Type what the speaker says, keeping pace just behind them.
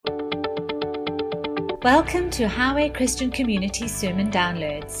Welcome to Highway Christian Community Sermon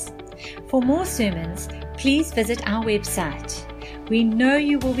Downloads. For more sermons, please visit our website. We know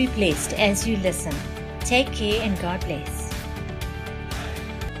you will be blessed as you listen. Take care and God bless.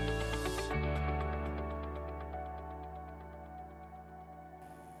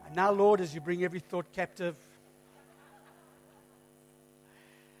 And now, Lord, as you bring every thought captive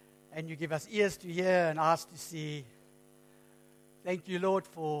and you give us ears to hear and eyes to see, thank you, Lord,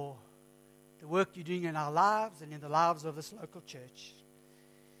 for the work you're doing in our lives and in the lives of this local church.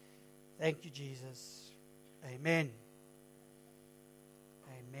 Thank you, Jesus. Amen.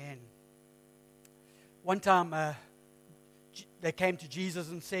 Amen. One time, they came to Jesus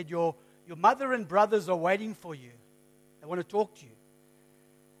and said, your mother and brothers are waiting for you. They want to talk to you.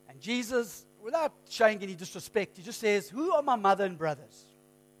 And Jesus, without showing any disrespect, he just says, who are my mother and brothers?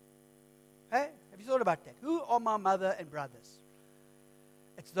 Hey, have you thought about that? Who are my mother and brothers?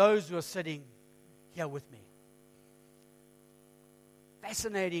 It's those who are sitting here with me.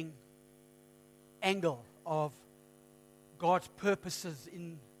 Fascinating angle of God's purposes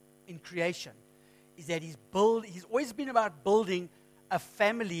in creation is that He's always been about building a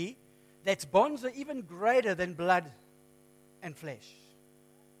family that's bonds are even greater than blood and flesh.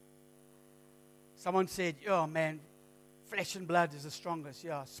 Someone said, oh man, flesh and blood is the strongest.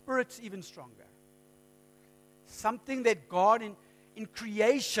 Yeah, spirit's even stronger. Something that God in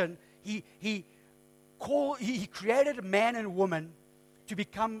creation, He created a man and woman to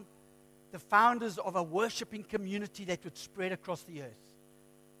become the founders of a worshiping community that would spread across the earth.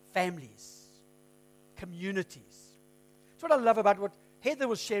 Families, communities. That's what I love about what Heather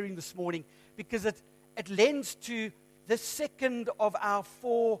was sharing this morning, because it lends to the second of our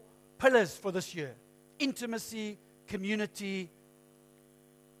 4 pillars for this year: intimacy, community,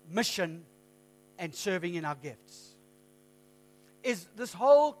 mission, and serving in our gifts. Is this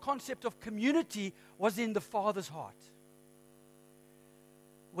whole concept of community was in the Father's heart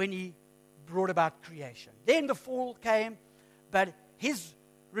when He brought about creation. Then the fall came, but His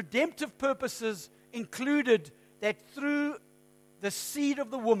redemptive purposes included that through the seed of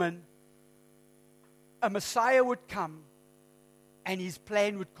the woman, a Messiah would come and His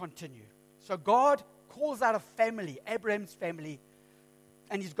plan would continue. So God calls out a family, Abraham's family,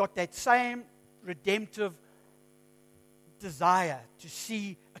 and He's got that same redemptive desire to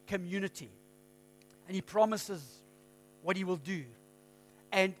see a community. And He promises what He will do.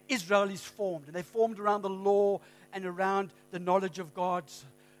 And Israel is formed. And they formed around the law and around the knowledge of God's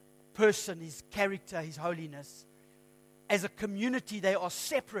person, His character, His holiness. As a community, they are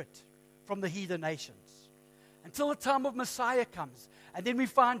separate from the heathen nations until the time of Messiah comes. And then we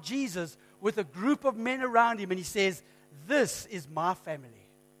find Jesus with a group of men around Him, and He says, this is my family.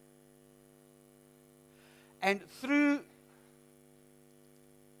 And through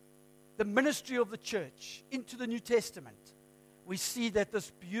the ministry of the church into the New Testament, we see that this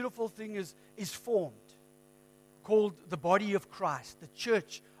beautiful thing is formed, called the body of Christ, the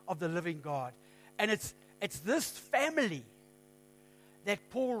church of the living God. And it's this family that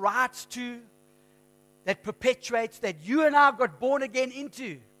Paul writes to, that perpetuates, that you and I got born again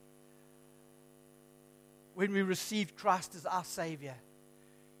into when we received Christ as our Savior.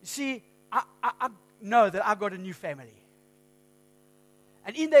 You see, I know that I got a new family.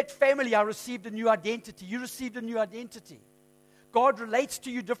 And in that family, I received a new identity. You received a new identity. God relates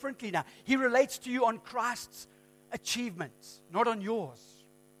to you differently now. He relates to you on Christ's achievements, not on yours.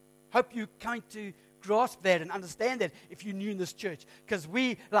 Hope you're coming to grasp that and understand that if you're new in this church, because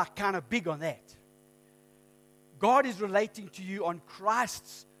we like kind of big on that. God is relating to you on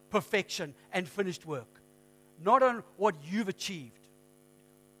Christ's perfection and finished work, not on what you've achieved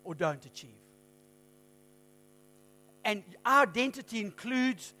or don't achieve. And our identity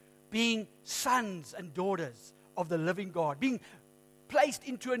includes being sons and daughters of the living God, being placed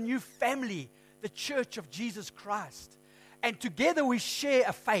into a new family, the church of Jesus Christ. And together we share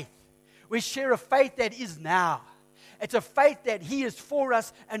a faith. We share a faith that is now. It's a faith that He is for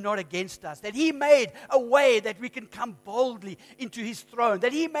us and not against us. That He made a way that we can come boldly into His throne.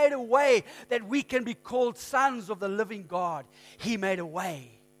 That He made a way that we can be called sons of the living God. He made a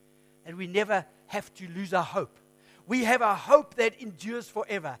way that we never have to lose our hope. We have a hope that endures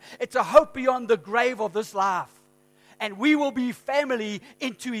forever. It's a hope beyond the grave of this life. And we will be family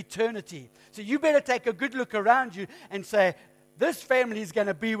into eternity. So you better take a good look around you and say, this family is going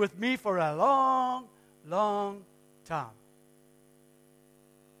to be with me for a long, long time.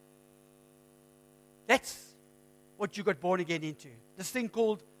 That's what you got born again into. This thing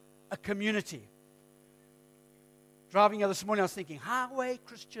called a community. Driving here this morning, I was thinking, Highway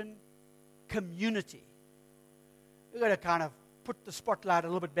Christian Community. We've got to kind of put the spotlight a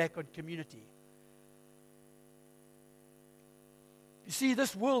little bit back on community. You see,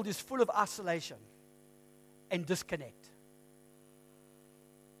 this world is full of isolation and disconnect.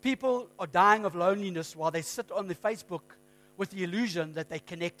 People are dying of loneliness while they sit on the Facebook with the illusion that they're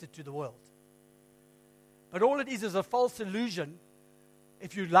connected to the world. But all it is a false illusion.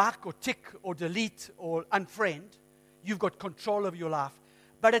 If you like or tick or delete or unfriend, you've got control of your life.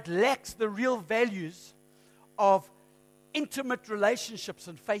 But it lacks the real values of intimate relationships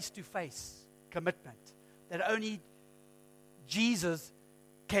and face-to-face commitment that only Jesus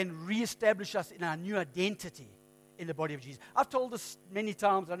can reestablish us in our new identity in the body of Jesus. I've told this many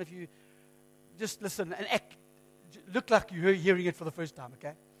times. I don't know if you just listen and act, look like you're hearing it for the first time,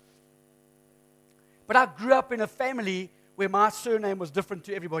 okay? But I grew up in a family where my surname was different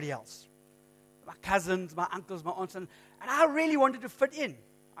to everybody else. My cousins, my uncles, my aunts, and I really wanted to fit in.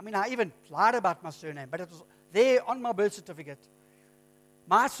 I mean, I even lied about my surname, but it was there on my birth certificate.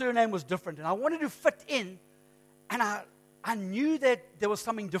 My surname was different, and I wanted to fit in, and I knew that there was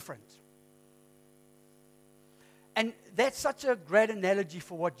something different. And that's such a great analogy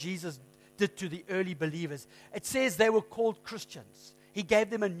for what Jesus did to the early believers. It says they were called Christians. He gave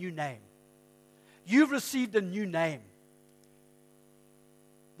them a new name. You've received a new name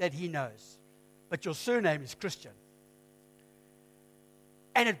that He knows, but your surname is Christian.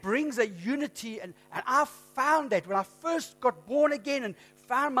 And it brings a unity, and I found that when I first got born again and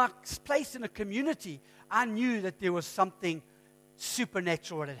found my place in a community, I knew that there was something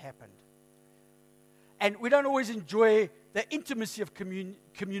supernatural that had happened. And we don't always enjoy the intimacy of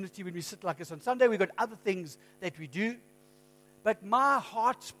community when we sit like this on Sunday. We've got other things that we do. But my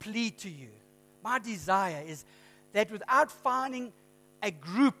heart's plea to you, my desire is that without finding a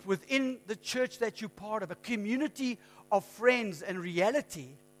group within the church that you're part of, a community of friends and reality,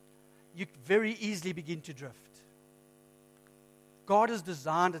 you very easily begin to drift. God has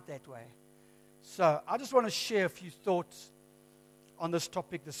designed it that way. So I just want to share a few thoughts on this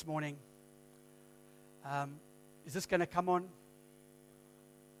topic this morning. Is this going to come on?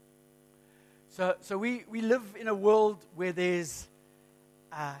 So we live in a world where there's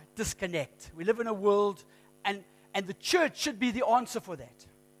disconnect. We live in a world, and the church should be the answer for that.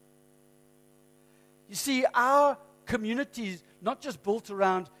 You see, our community is not just built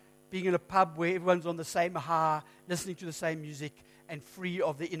around being in a pub where everyone's on the same high, listening to the same music, and free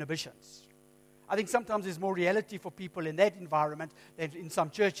of the inhibitions. I think sometimes there's more reality for people in that environment than in some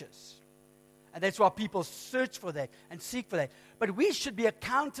churches. And that's why people search for that and seek for that. But we should be a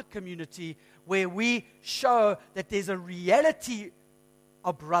counter community where we show that there's a reality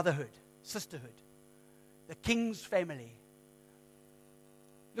of brotherhood, sisterhood, the King's family.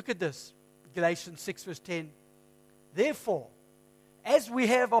 Look at this, Galatians 6 verse 10. Therefore, as we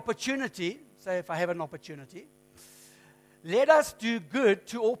have opportunity, say if I have an opportunity, let us do good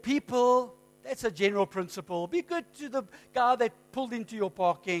to all people. That's a general principle. Be good to the guy that pulled into your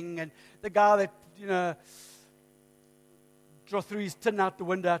parking and the guy that, threw his tin out the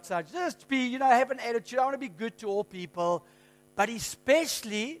window outside. Just be, have an attitude. I want to be good to all people, but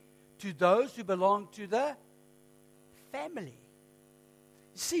especially to those who belong to the family.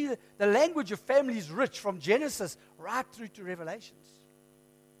 You see, the language of family is rich from Genesis right through to Revelations.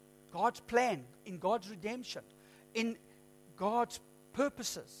 God's plan, in God's redemption, in God's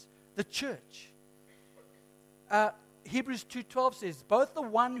purposes. The church. Hebrews 2:12 says, both the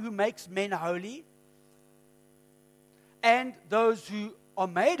one who makes men holy and those who are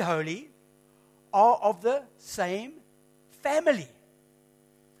made holy are of the same family.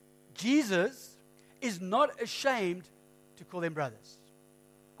 Jesus is not ashamed to call them brothers.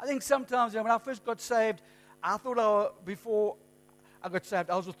 I think sometimes when I first got saved, I thought before I got saved,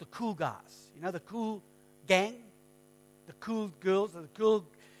 I was with the cool guys. The cool gang, the cool girls, the cool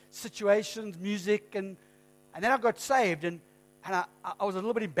situations, music, and then I got saved, and I was a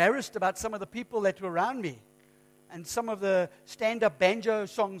little bit embarrassed about some of the people that were around me, and some of the stand-up banjo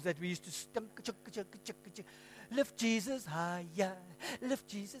songs that we used to sing. Lift Jesus higher, lift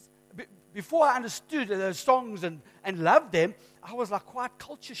Jesus. Before I understood those songs and loved them, I was like quite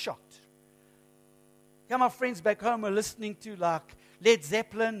culture shocked. Yeah, my friends back home were listening to like Led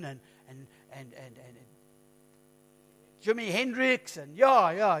Zeppelin and Jimi Hendrix, and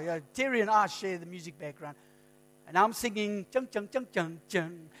Terry and I share the music background. And I'm singing, chung, chung, chung, chung,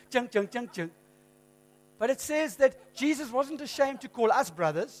 chung, chung, chung, chung, chung. But it says that Jesus wasn't ashamed to call us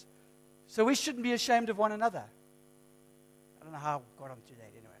brothers, so we shouldn't be ashamed of one another. I don't know how I got onto that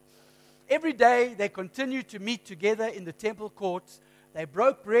anyway. Every day they continued to meet together in the temple courts. They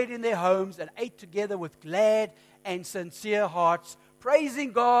broke bread in their homes and ate together with glad and sincere hearts,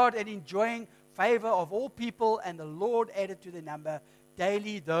 praising God and enjoying favor of all people, and the Lord added to their number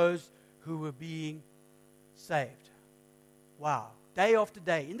daily those who were being saved. Wow. day after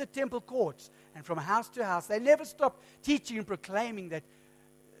day, in the temple courts and from house to house. They never stopped teaching and proclaiming that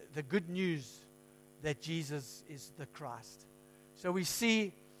the good news that Jesus is the Christ. So we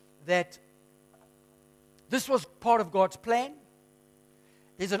see that this was part of God's plan.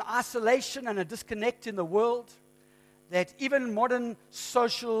 There's an isolation and a disconnect in the world that even modern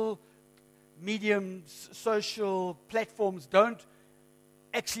social mediums, social platforms don't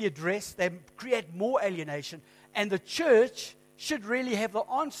actually address. They create more alienation. And the church should really have the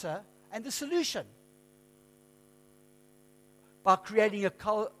answer and the solution by creating a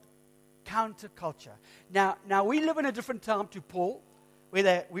counterculture. Now we live in a different time to Paul, where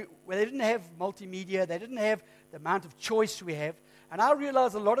they didn't have multimedia, they didn't have the amount of choice we have. And I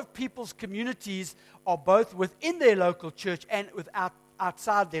realize a lot of people's communities are both within their local church and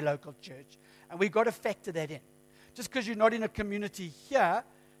outside their local church. And we've got to factor that in. Just because you're not in a community here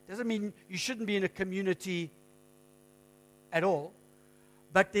doesn't mean you shouldn't be in a community at all.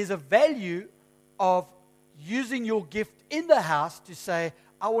 But there's a value of using your gift in the house to say,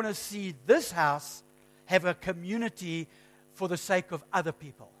 I want to see this house have a community for the sake of other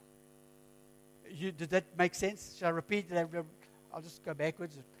people. Did that make sense? Shall I repeat that? I'll just go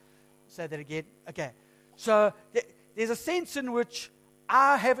backwards and say that again. Okay. So there's a sense in which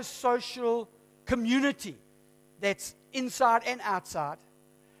I have a social community that's inside and outside.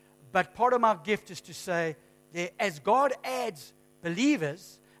 But part of my gift is to say that as God adds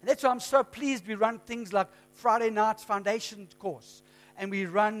believers, and that's why I'm so pleased we run things like Friday Night's Foundation course, and we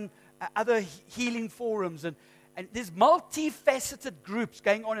run other healing forums, and there's multifaceted groups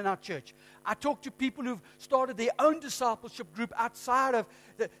going on in our church. I talk to people who've started their own discipleship group outside of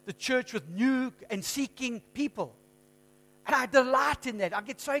the church with new and seeking people. And I delight in that. I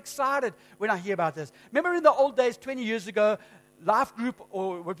get so excited when I hear about this. Remember in the old days, 20 years ago, Life Group,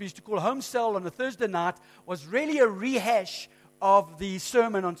 or what we used to call Home Cell on a Thursday night, was really a rehash of the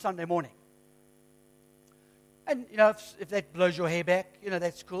sermon on Sunday morning. And, if that blows your hair back,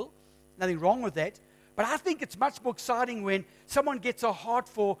 that's cool. Nothing wrong with that. But I think it's much more exciting when someone gets a heart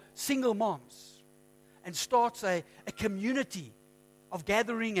for single moms and starts a community of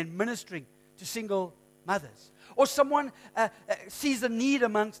gathering and ministering to single mothers. Or someone sees a need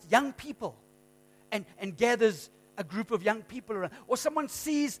amongst young people and gathers a group of young people around. Or someone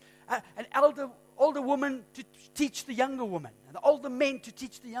sees an older woman to teach the younger woman, and the older men to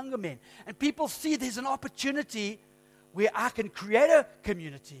teach the younger men. And people see there's an opportunity where I can create a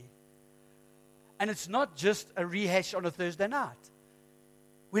community. And it's not just a rehash on a Thursday night.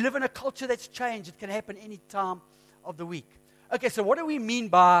 We live in a culture that's changed. It can happen any time of the week. Okay, so what do we mean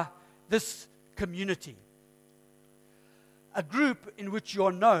by this community? A group in which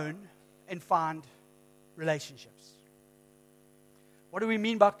you're known and find relationships. What do we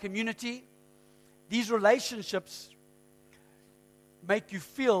mean by community? These relationships make you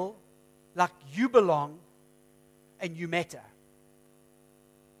feel like you belong and you matter.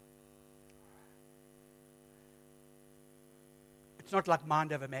 It's not like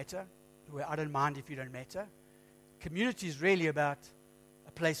mind over matter, where I don't mind if you don't matter. Community is really about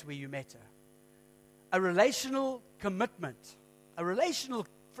a place where you matter. A relational commitment, a relational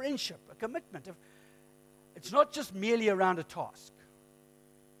friendship, a commitment. It's not just merely around a task.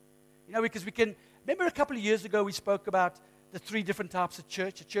 Because remember a couple of years ago we spoke about the 3 different types of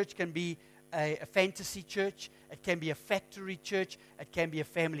church. A church can be a fantasy church, it can be a factory church, it can be a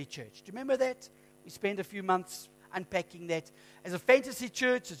family church. Do you remember that? We spent a few months unpacking that. As a fantasy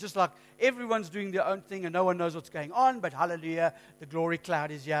church, it's just like everyone's doing their own thing and no one knows what's going on, but hallelujah, the glory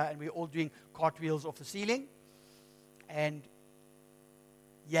cloud is here and we're all doing cartwheels off the ceiling. And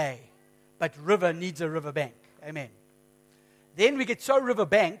yay. But river needs a river bank. Amen. Then we get so river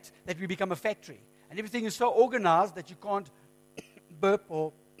banked that we become a factory. And everything is so organized that you can't burp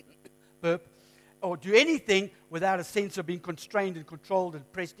or do anything without a sense of being constrained and controlled and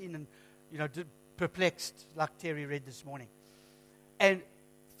pressed in and, perplexed, like Terry read this morning. And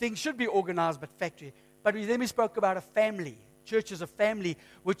things should be organized, but factory. But then we spoke about a family. Church is a family,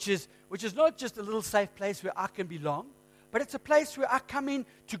 which is not just a little safe place where I can belong, but it's a place where I come in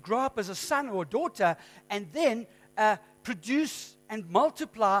to grow up as a son or a daughter and then produce and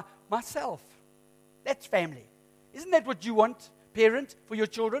multiply myself. That's family. Isn't that what you want, parent, for your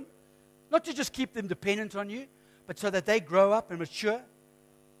children? Not to just keep them dependent on you, but so that they grow up and mature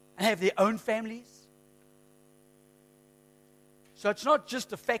and have their own families. So it's not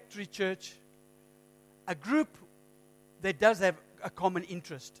just a factory church, a group that does have a common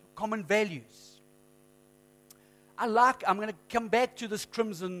interest, common values. I'm going to come back to this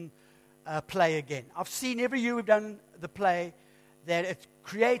Crimson play again. I've seen every year we've done the play that it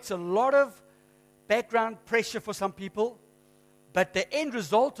creates a lot of background pressure for some people, But the end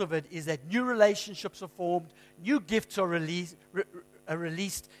result of it is that new relationships are formed, new gifts are released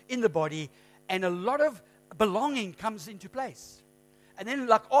in the body, and a lot of belonging comes into place. And then,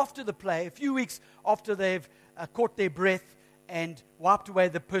 like after the play, a few weeks after they've caught their breath and wiped away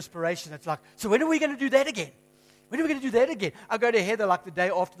the perspiration, it's like, so when are we going to do that again? When are we going to do that again? I go to Heather like the day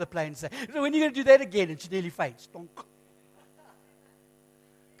after the play and say, so when are you going to do that again? And she nearly faints.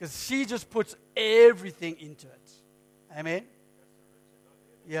 Because she just puts everything into it. Amen?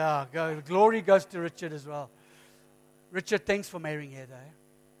 Yeah, glory goes to Richard as well. Richard, thanks for marrying Heather.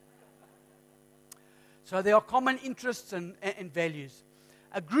 So there are common interests and values.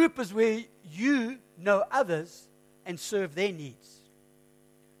 A group is where you know others and serve their needs.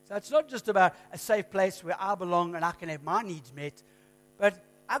 So it's not just about a safe place where I belong and I can have my needs met, but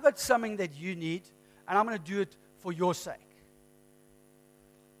I've got something that you need, and I'm going to do it for your sake.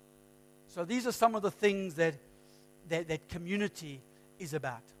 So these are some of the things that community is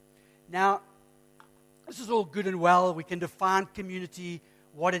about. Now, this is all good and well. We can define community,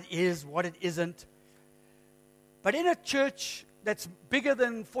 what it is, what it isn't. But in a church that's bigger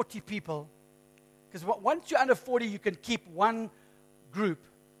than 40 people, because once you're under 40, you can keep one group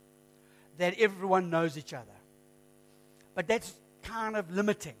that everyone knows each other. But that's kind of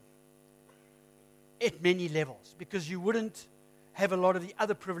limiting at many levels, because you wouldn't have a lot of the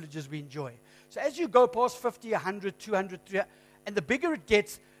other privileges we enjoy. So as you go past 50, 100, 200, 300, and the bigger it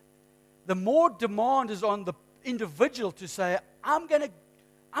gets, the more demand is on the individual to say, I'm going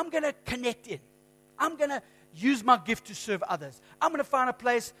to connect in. I'm going to use my gift to serve others. I'm going to find a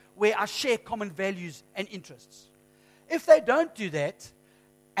place where I share common values and interests. If they don't do that,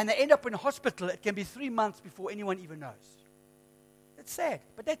 and they end up in a hospital, it can be 3 months before anyone even knows. It's sad,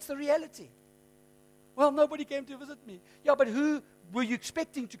 but that's the reality. Well, nobody came to visit me. Yeah, but who were you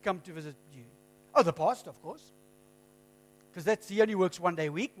expecting to come to visit you? Oh, the pastor, of course. Because he only works 1 day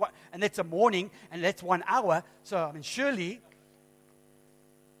a week, and that's a morning, and that's 1 hour. So, surely.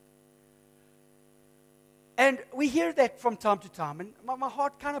 And we hear that from time to time, and my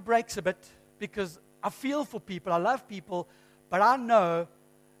heart kind of breaks a bit, because I feel for people, I love people, but I know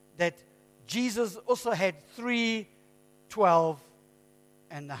that Jesus also had 3, 12,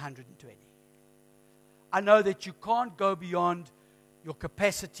 and 120. I know that you can't go beyond your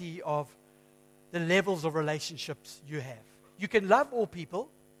capacity of the levels of relationships you have. You can love all people.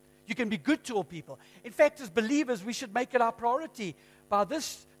 You can be good to all people. In fact, as believers, we should make it our priority. By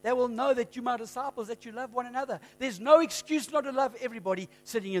this, they will know that you are my disciples, that you love one another. There's no excuse not to love everybody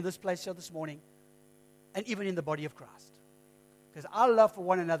sitting in this place here this morning, and even in the body of Christ. Because our love for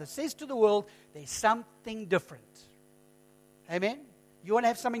one another says to the world, there's something different. Amen? You want to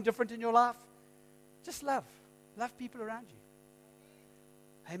have something different in your life? Just love. Love people around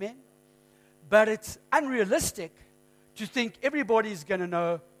you. Amen? But it's unrealistic to think everybody's going to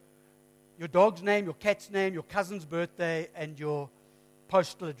know your dog's name, your cat's name, your cousin's birthday, and your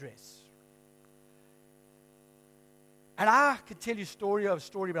postal address. And I could tell you story,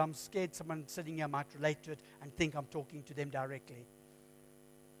 but I'm scared someone sitting here might relate to it and think I'm talking to them directly.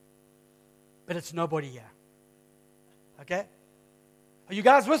 But it's nobody here. Okay? Are you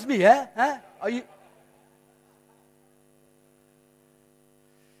guys with me, huh? Are you?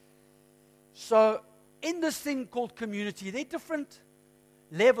 So, in this thing called community, there are different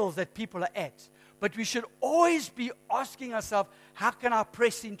levels that people are at. But we should always be asking ourselves, how can I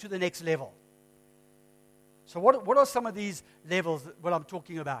press into the next level? So what are some of these levels that I'm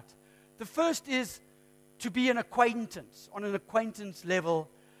talking about? The first is to be an acquaintance, on an acquaintance level.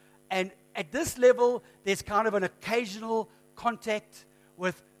 And at this level, there's kind of an occasional contact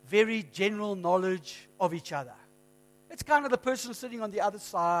with very general knowledge of each other. It's kind of the person sitting on the other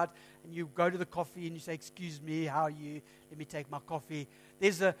side, and you go to the coffee and you say, excuse me, how are you? Let me take my coffee.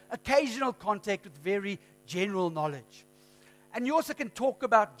 There's an occasional contact with very general knowledge. And you also can talk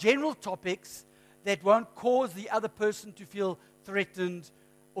about general topics that won't cause the other person to feel threatened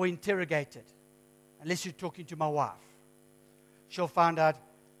or interrogated. Unless you're talking to my wife. She'll find out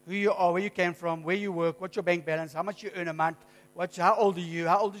who you are, where you came from, where you work, what's your bank balance, how much you earn a month, how old are you,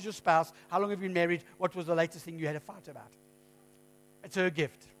 how old is your spouse, how long have you been married, what was the latest thing you had a fight about. It's her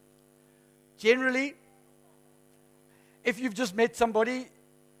gift. Generally, if you've just met somebody,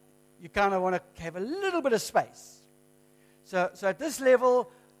 you kind of want to have a little bit of space. So at this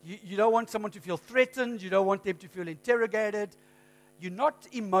level, you don't want someone to feel threatened. You don't want them to feel interrogated. You're not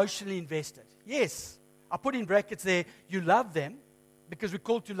emotionally invested. Yes, I put in brackets there, you love them, because we're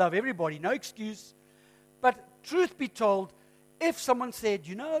called to love everybody, no excuse. But truth be told, if someone said,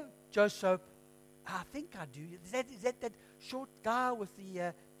 you know, Joe Soap, I think I do. Is that short guy with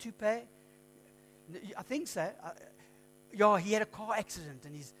the toupee? I think so. yeah, he had a car accident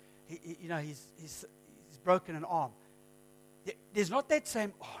and he's broken an arm. There's not that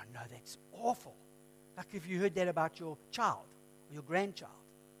same, oh no, that's awful. Like if you heard that about your child or your grandchild.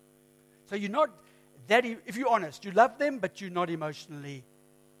 So you're not that, if you're honest, you love them, but you're not emotionally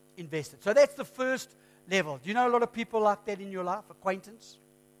invested. So that's the first level. Do you know a lot of people like that in your life, acquaintance?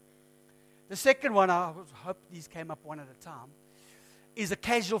 The second one, I hope these came up one at a time, is a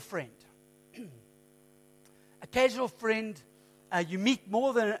casual friend. A casual friend, you meet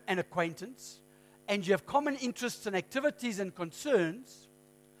more than an acquaintance, and you have common interests and activities and concerns,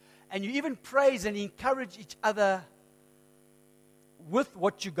 and you even praise and encourage each other with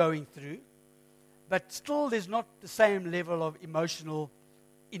what you're going through, but still there's not the same level of emotional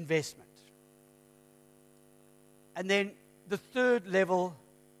investment. And then the third level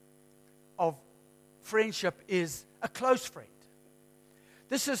of friendship is a close friend.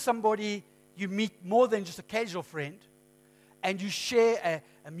 This is somebody you meet more than just a casual friend, and you share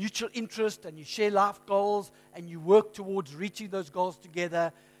a mutual interest, and you share life goals, and you work towards reaching those goals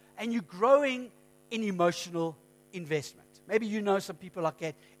together, and you're growing in emotional investment. Maybe you know some people like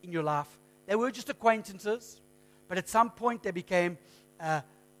that in your life. They were just acquaintances, but at some point they became a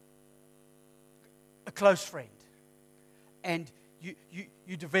close friend. And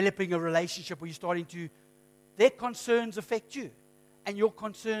you're developing a relationship where you're starting to, their concerns affect you, and your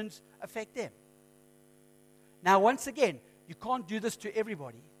concerns affect them. Now, once again, you can't do this to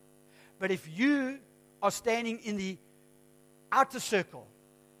everybody, but if you are standing in the outer circle,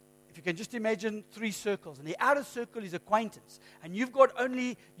 if you can just imagine 3 circles, and the outer circle is acquaintance, and you've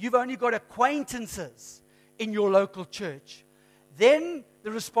only got acquaintances in your local church, then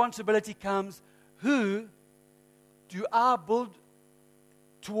the responsibility comes, who do I build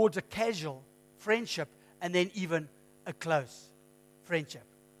towards a casual friendship and then even a close friendship?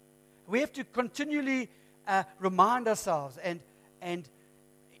 We have to continually remind ourselves and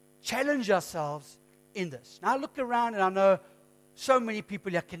challenge ourselves in this. Now I look around and I know so many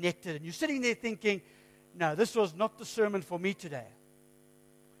people are connected, and you're sitting there thinking, no, this was not the sermon for me today.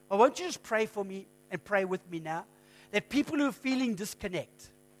 Well, won't you just pray for me and pray with me now? That people who are feeling disconnect,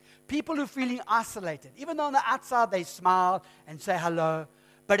 people who are feeling isolated, even though on the outside they smile and say hello,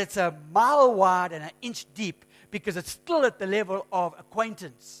 but it's a mile wide and an inch deep because it's still at the level of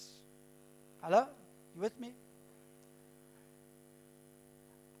acquaintance. Hello? You with me?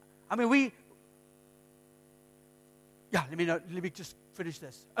 I mean, let me just finish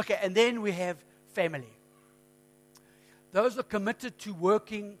this. Okay, and then we have family. Those are committed to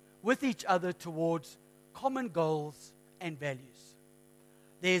working with each other towards common goals and values.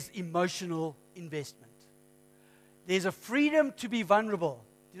 There's emotional investment. There's a freedom to be vulnerable.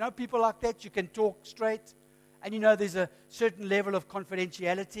 You know people like that? You can talk straight, and you know there's a certain level of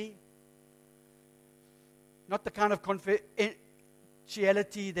confidentiality. Not the kind of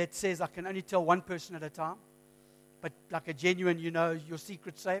confidentiality that says I can only tell one person at a time, but like a genuine, your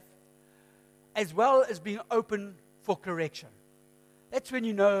secret's safe, as well as being open for correction. That's when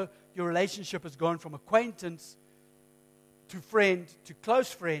you know your relationship has gone from acquaintance to friend to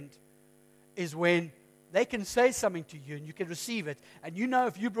close friend, is when they can say something to you and you can receive it. And you know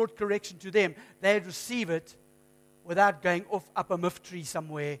if you brought correction to them, they'd receive it without going off up a miff tree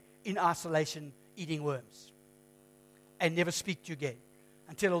somewhere in isolation eating worms and never speak to you again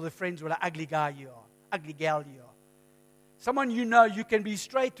until all the friends were like, ugly guy you are, ugly gal you are. Someone you know you can be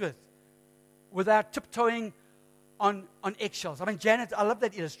straight with without tiptoeing on eggshells. I mean, Janet, I love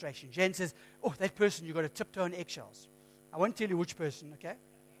that illustration. Jan says, oh, that person, you've got to tiptoe on eggshells. I won't tell you which person, okay?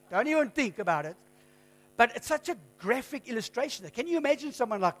 Don't even think about it. But it's such a graphic illustration. Can you imagine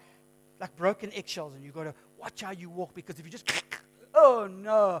someone like broken eggshells, and you've got to watch how you walk, because if you just, oh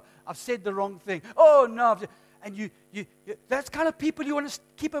no, I've said the wrong thing. Oh no, and you that's kind of people you want to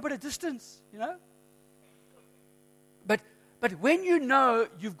keep a bit of distance, But when you know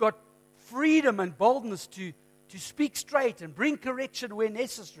you've got freedom and boldness to speak straight and bring correction where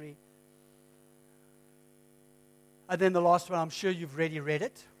necessary. And then the last one, I'm sure you've already read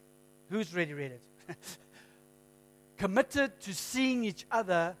it. Who's already read it? Committed to seeing each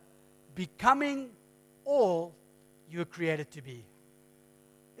other becoming all you were created to be.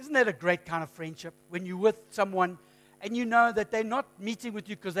 Isn't that a great kind of friendship? When you're with someone and you know that they're not meeting with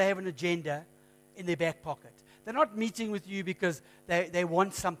you because they have an agenda in their back pocket. They're not meeting with you because they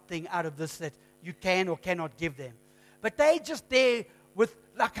want something out of this that you can or cannot give them. But they're just there with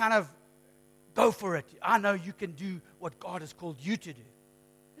that kind of, go for it. I know you can do what God has called you to do.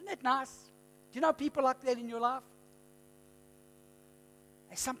 Isn't that nice? Do you know people like that in your life?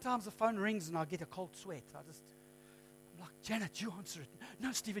 And sometimes the phone rings and I get a cold sweat. I'm like, Janet, you answer it.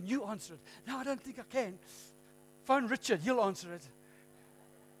 No, Stephen, you answer it. No, I don't think I can. Phone Richard, he'll answer it.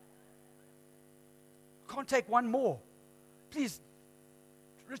 Can't take one more. Please,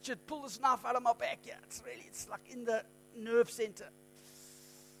 Richard, pull this knife out of my back. Yeah, it's like in the nerve center.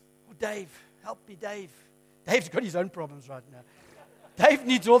 Oh, Dave, help me, Dave. Dave's got his own problems right now. Dave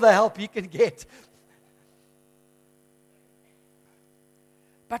needs all the help he can get.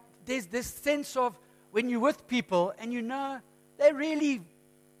 But there's this sense of when you're with people and you know they're really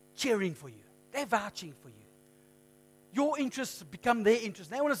cheering for you. They're vouching for you. Your interests become their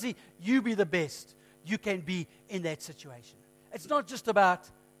interests. They want to see you be the best you can be in that situation. It's not just about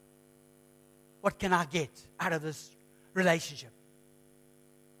what can I get out of this relationship.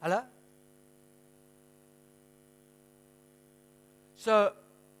 Hello? So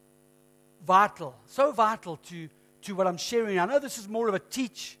vital to what I'm sharing. I know this is more of a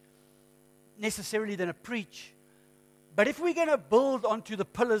teach necessarily than a preach. But if we're going to build onto the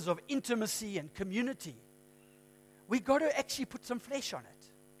pillars of intimacy and community, we've got to actually put some flesh on it.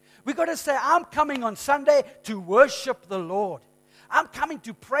 We've got to say, I'm coming on Sunday to worship the Lord. I'm coming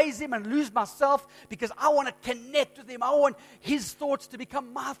to praise Him and lose myself because I want to connect with Him. I want His thoughts to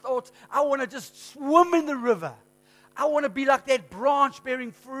become my thoughts. I want to just swim in the river. I want to be like that branch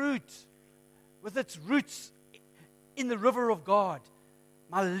bearing fruit with its roots in the river of God.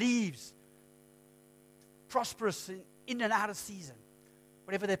 My leaves prosperous in and out of season.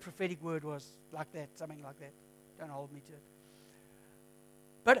 Whatever that prophetic word was, like that, something like that. Don't hold me to it.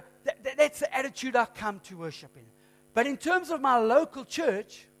 But that's the attitude I come to worship in. But in terms of my local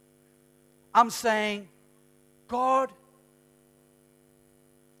church, I'm saying, God,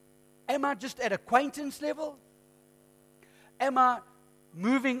 am I just at acquaintance level? Am I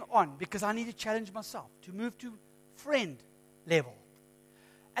moving on? Because I need to challenge myself to move to friend level.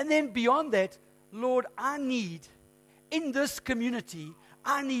 And then beyond that, Lord, I need, in this community,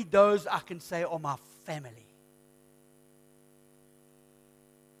 I need those I can say are my family.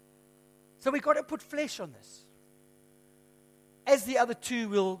 So we've got to put flesh on this. As the other two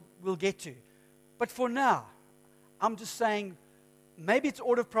we'll get to. But for now, I'm just saying, maybe it's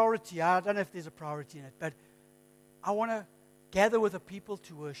order of priority. I don't know if there's a priority in it. But I want to gather with the people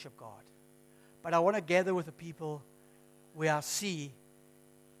to worship God. But I want to gather with the people where I see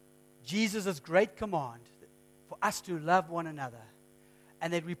Jesus' great command for us to love one another.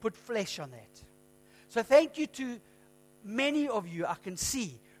 And that we put flesh on that. So thank you to many of you I can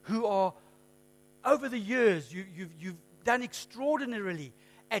see who are, over the years, you've done extraordinarily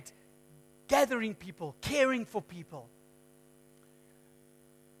at gathering people, caring for people,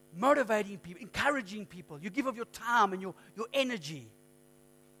 motivating people, encouraging people. You give of your time and your energy.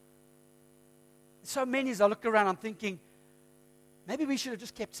 So many, as I look around, I'm thinking, maybe we should have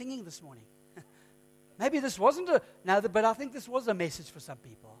just kept singing this morning. Maybe this wasn't but I think this was a message for some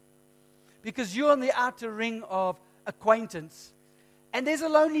people. Because you're on the outer ring of acquaintance, and there's a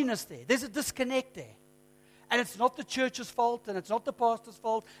loneliness there. There's a disconnect there. And it's not the church's fault, and it's not the pastor's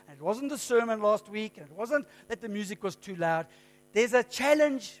fault, and it wasn't the sermon last week, and it wasn't that the music was too loud. There's a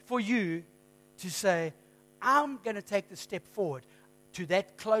challenge for you to say, I'm going to take the step forward to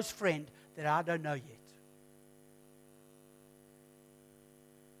that close friend that I don't know yet.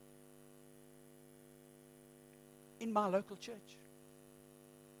 In my local church.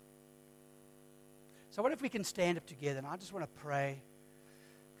 So what if we can stand up together? And I just want to pray,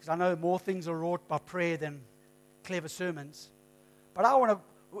 because I know more things are wrought by prayer than clever sermons. But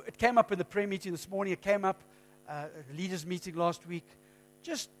it came up in the prayer meeting this morning. It came up at the leaders' meeting last week.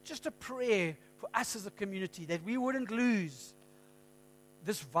 Just a prayer for us as a community, that we wouldn't lose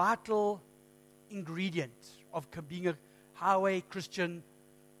this vital ingredient of being a highway Christian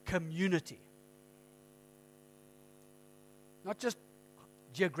community. Not just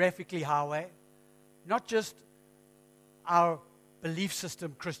geographically highway, not just our belief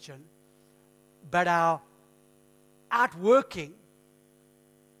system Christian, but our outworking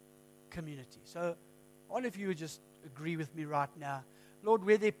community. So all of you would just agree with me right now. Lord,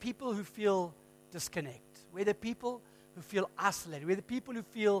 where there are people who feel disconnect, where there are people who feel isolated, where there are people who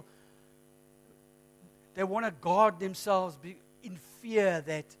feel they want to guard themselves in fear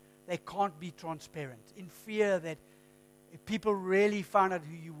that they can't be transparent, in fear that if people really found out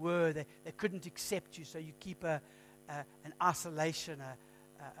who you were, they couldn't accept you, so you keep an isolation,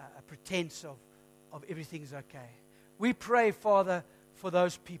 a pretense of everything's okay. We pray, Father, for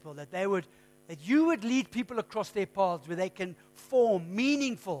those people, that you would lead people across their paths where they can form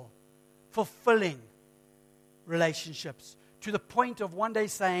meaningful, fulfilling relationships to the point of one day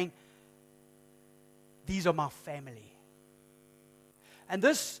saying, these are my family. And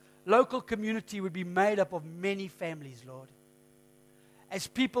this local community would be made up of many families, Lord. as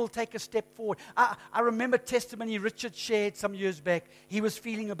people take a step forward. I remember testimony Richard shared some years back. He was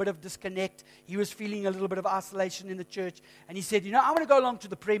feeling a bit of disconnect. He was feeling a little bit of isolation in the church. And he said, I want to go along to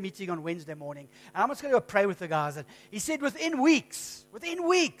the prayer meeting on Wednesday morning. And I'm just going to go pray with the guys. And he said within weeks,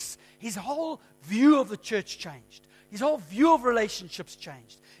 his whole view of the church changed. His whole view of relationships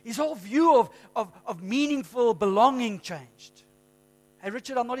changed. His whole view of meaningful belonging changed. Hey,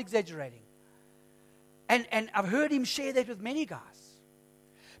 Richard, I'm not exaggerating. And I've heard him share that with many guys.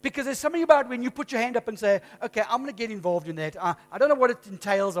 Because there's something about when you put your hand up and say, okay, I'm going to get involved in that. I don't know what it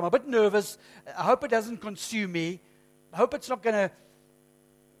entails. I'm a bit nervous. I hope it doesn't consume me. I hope it's not going to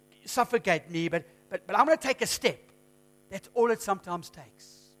suffocate me. But I'm going to take a step. That's all it sometimes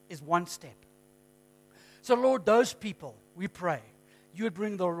takes, is one step. So, Lord, those people, we pray, you would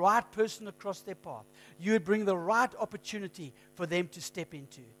bring the right person across their path. You would bring the right opportunity for them to step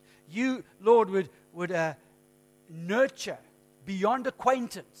into. You, Lord, would nurture beyond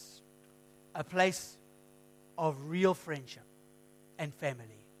acquaintance a place of real friendship and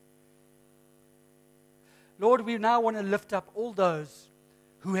family. Lord, we now want to lift up all those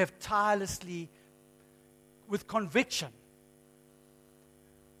who have tirelessly, with conviction,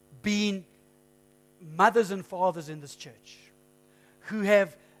 been mothers and fathers in this church, who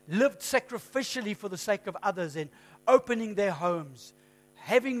have lived sacrificially for the sake of others and opening their homes,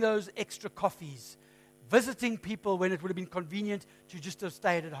 having those extra coffees, visiting people when it would have been convenient to just have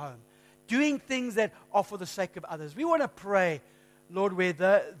stayed at home, doing things that are for the sake of others. We want to pray, Lord, where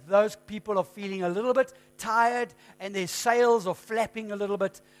those people are feeling a little bit tired and their sails are flapping a little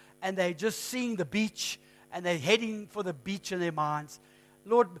bit and they're just seeing the beach and they're heading for the beach in their minds.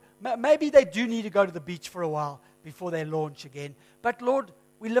 Lord, maybe they do need to go to the beach for a while before they launch again. But Lord,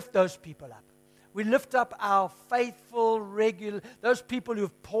 we lift those people up. We lift up our faithful, regular, those people who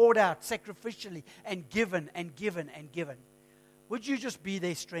have poured out sacrificially and given and given and given. Would you just be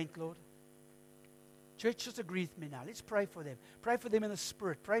their strength, Lord? Church, just agree with me now. Let's pray for them. Pray for them in the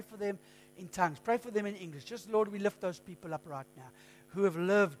Spirit. Pray for them in tongues. Pray for them in English. Just, Lord, we lift those people up right now who have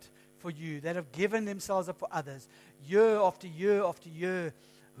lived for you, that have given themselves up for others, year after year after year,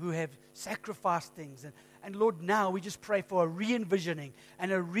 who have sacrificed things. And Lord, now we just pray for a re-envisioning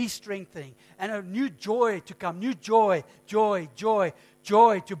and a re-strengthening and a new joy to come. New joy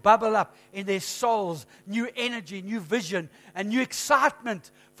to bubble up in their souls. New energy, new vision, and new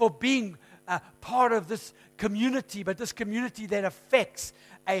excitement for being part of this community, but this community that affects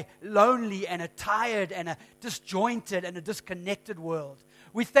a lonely and a tired and a disjointed and a disconnected world.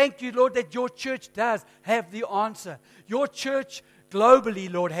 We thank you, Lord, that your church does have the answer. Your church globally,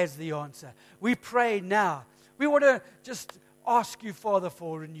 Lord, has the answer. We pray now. We want to just ask you, Father,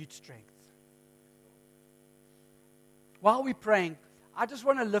 for renewed strength. While we're praying, I just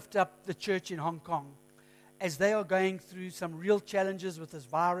want to lift up the church in Hong Kong as they are going through some real challenges with this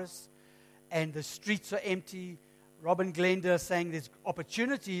virus and the streets are empty. Robin Glenda is saying there's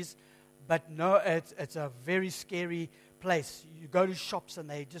opportunities, but no, it's a very scary place. You go to shops and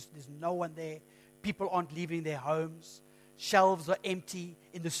there's no one there. People aren't leaving their homes. Shelves are empty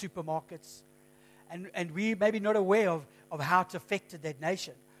in the supermarkets. And we may be not aware of how it affected that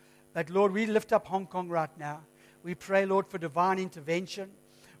nation. But Lord, we lift up Hong Kong right now. We pray, Lord, for divine intervention.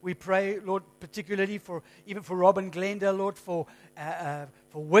 We pray, Lord, particularly even for Robin Glenda, Lord, for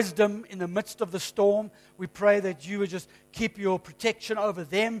wisdom in the midst of the storm. We pray that you would just keep your protection over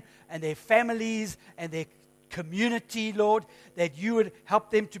them and their families and their community, Lord, that you would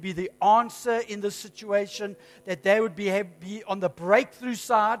help them to be the answer in this situation, that they would be on the breakthrough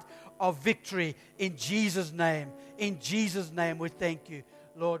side of victory in Jesus' name. In Jesus' name, we thank you,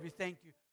 Lord. We thank you.